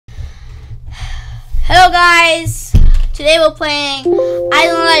Hello guys, today we're playing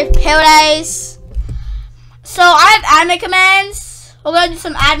Island Life Paradise. So I have admin commands. We're gonna do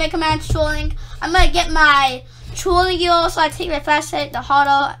some admin commands trolling. I'm gonna get my trolling gear, so I take my flashlight, the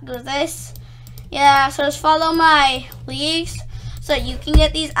auto, go this. Yeah, so just follow my leads so you can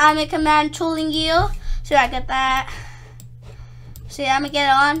get these admin command trolling gear. So I get that. So yeah, I'm gonna get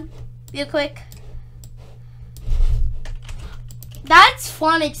it on real quick. That's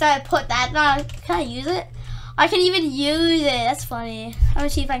funny because I put that on. Can I use it? I can even use it. That's funny. I'm gonna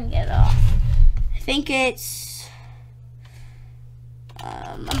see if I can get it off. I think it's.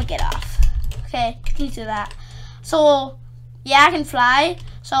 I'm gonna get it off. Okay, can you do that? So, yeah, I can fly.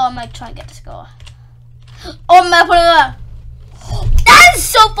 So I'm gonna try and get this go. Oh my god! That is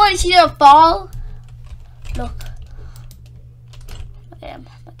so funny. She didn't fall. Look. I'm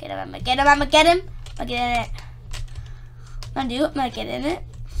gonna get him. I'm gonna get him. I'm gonna get him. I'm gonna get in it. I'm gonna get in it.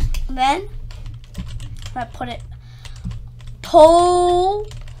 And then I'm gonna put it.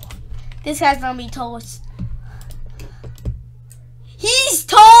 This guy's gonna be toast. He's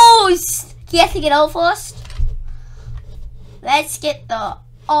toast! He has to get out first. Let's get the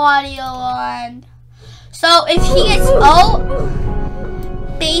audio on. So if he gets out,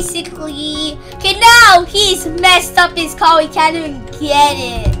 basically, okay, now he's messed up his car. We can't even get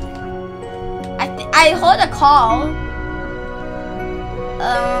it. I heard a call.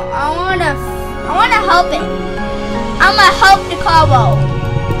 I wanna help it. I'm gonna help the car out.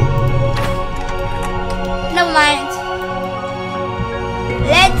 Never mind.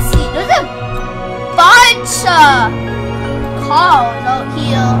 Let's see. There's a bunch of cars out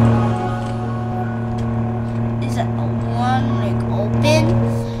here. Is that one like open?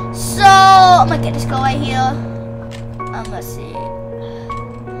 So I'm gonna get this car right here. I'm gonna see.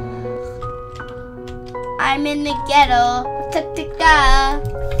 I'm in the ghetto.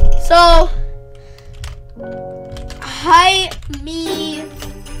 So, hi me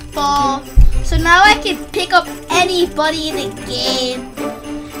for. So now I can pick up anybody in the game.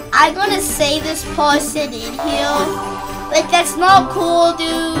 I'm gonna save this person in here. Like, that's not cool,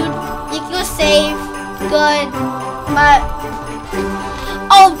 dude. You can save. Good. But,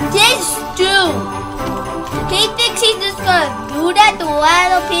 oh, this dude. He thinks he's just gonna do that to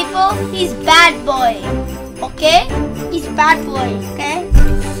random people. He's bad boy. Okay? He's bad boy, okay?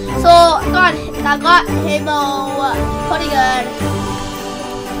 So I got him pretty good.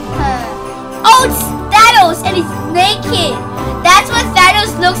 Oh, it's Thanos and he's naked. That's what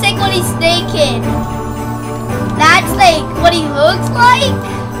Thanos looks like when he's naked. That's like what he looks like.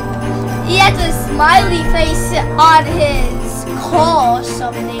 He has a smiley face on his car or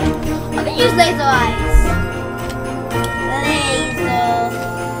something. I'm gonna use laser eyes. Laser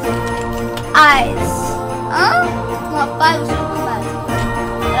eyes.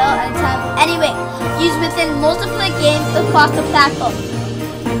 Anyway, use within multiple games across the platform.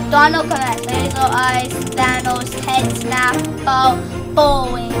 Donald command, laser eyes, Thanos, head snap,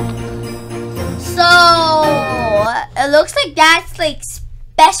 bowing. So it looks like that's like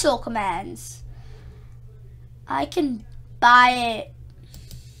special commands. I can buy it.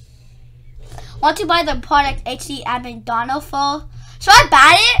 Want to buy the product HD admin Donald for? So I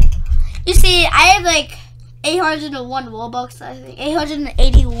buy it. You see, I have like 801 Robux, I think.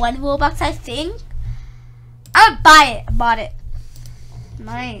 881 Robux, I think. I'm gonna buy it. I bought it.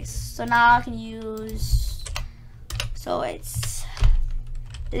 Nice. So now I can use. So it's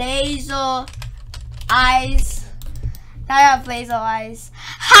laser eyes. Now I have laser eyes.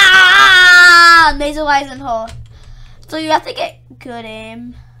 Ha! Laser eyes and her. So you have to get good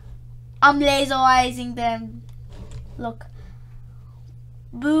aim. I'm laser eyesing them. Look.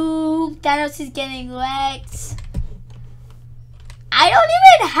 Boom! Thanos is getting wrecked. I don't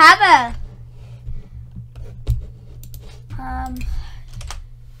even have a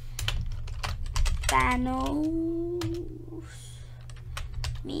Thanos.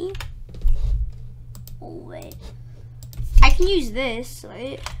 Me? Oh wait. I can use this,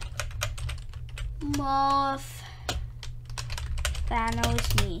 right? Morph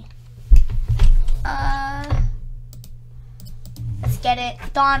Thanos me. Let's get it.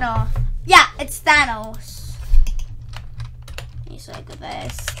 Donna. Yeah, it's Thanos. So I go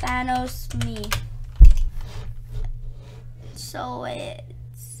this. Thanos me. So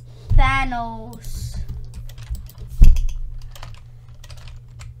it's Thanos.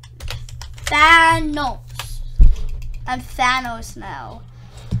 Thanos. I'm Thanos now.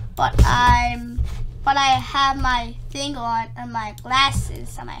 But I have my thing on and my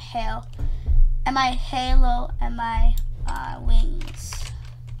glasses and my hair and my halo and my wings.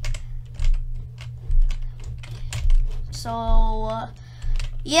 So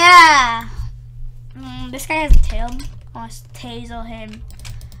yeah, This guy has a tail. I want to taser him.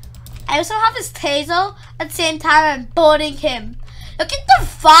 I also have his taser at the same time I'm boarding him. Look at the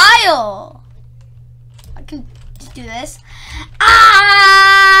file. I can just do this.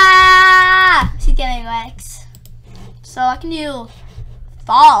 Ah! She's getting Rex. So I can do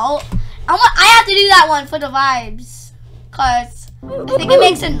fall. I have to do that one for the vibes. Cause I think it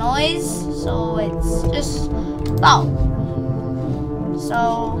makes a noise. So it's just fall.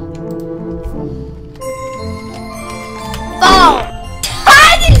 So fall.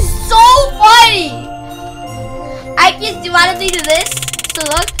 That is so funny. I just do want to do this. So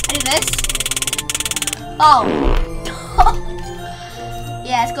look, I do this. Oh.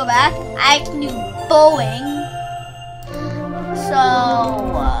 Yeah, let's go back. I can do bowling. So,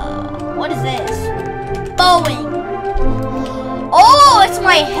 what is this? Bowling. Oh, it's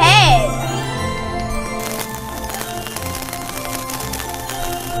my head.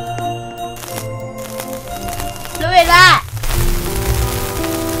 Look at that.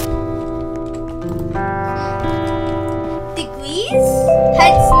 Degrees?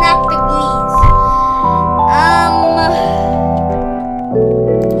 Head snap degrees.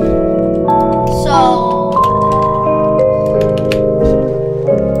 So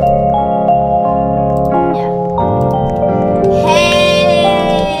yeah. Head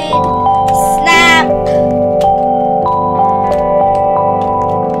snap.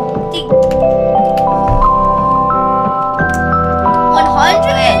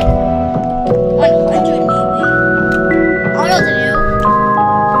 100? 100 maybe. I don't know what to do.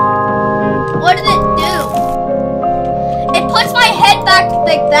 What did it do? It puts my head back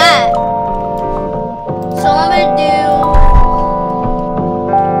like that. So I'm gonna do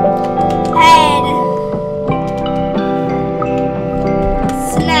head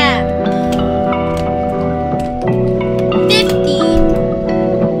snap 50.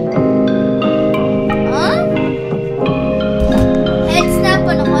 Huh? Head snap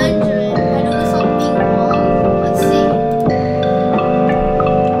 100. I know there's something wrong. Let's see.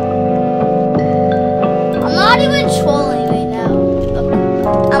 I'm not even trolling right now. Look,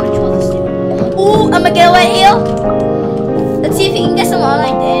 I'm gonna troll this dude. Ooh, I'm gonna get away here. Let's see if we can get some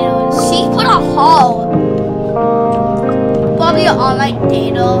online data. She put a haul. Probably an online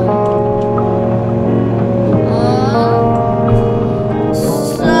data.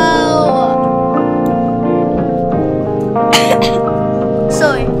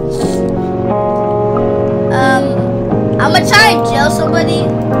 Sorry. I'm gonna try and jail somebody.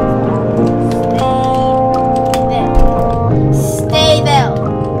 Stay there.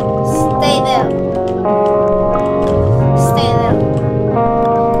 Stay there. Stay there.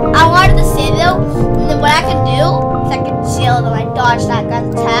 I wanted to stay there, and then what I can do is I can chill and I dodge that guy's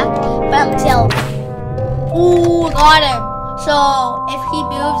attack, but I'm chill. Ooh, got him. So if he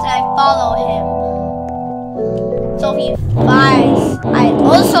moves, I follow him. So if he flies, I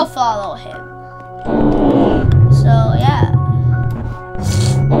also follow him. So yeah.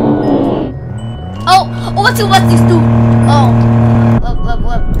 Oh, what's this dude? Oh,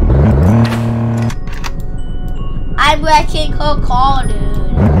 look. I'm wrecking her car, dude.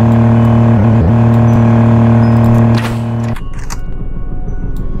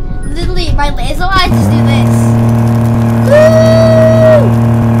 Literally, my laser eyes just do this. Woo!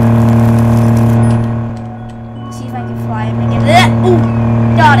 See if I can fly him again. Ooh,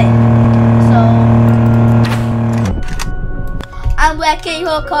 got it. So I'm wrecking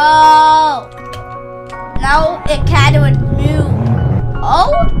her car. Now it kind of would move.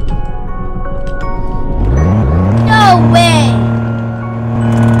 Oh? No way!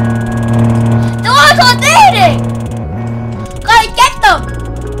 They're all rotating! Gotta get them!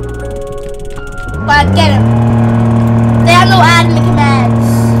 Gotta get them. They have no admin commands.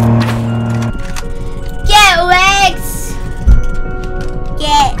 Get Rex!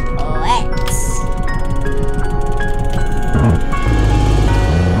 Get Rex.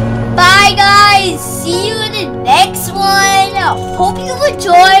 Bye guys! See you in the next one! I hope you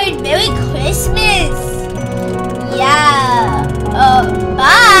enjoyed! Merry Christmas! Yeah.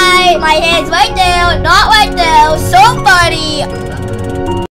 Bye! My hand's right there, not right there. So funny!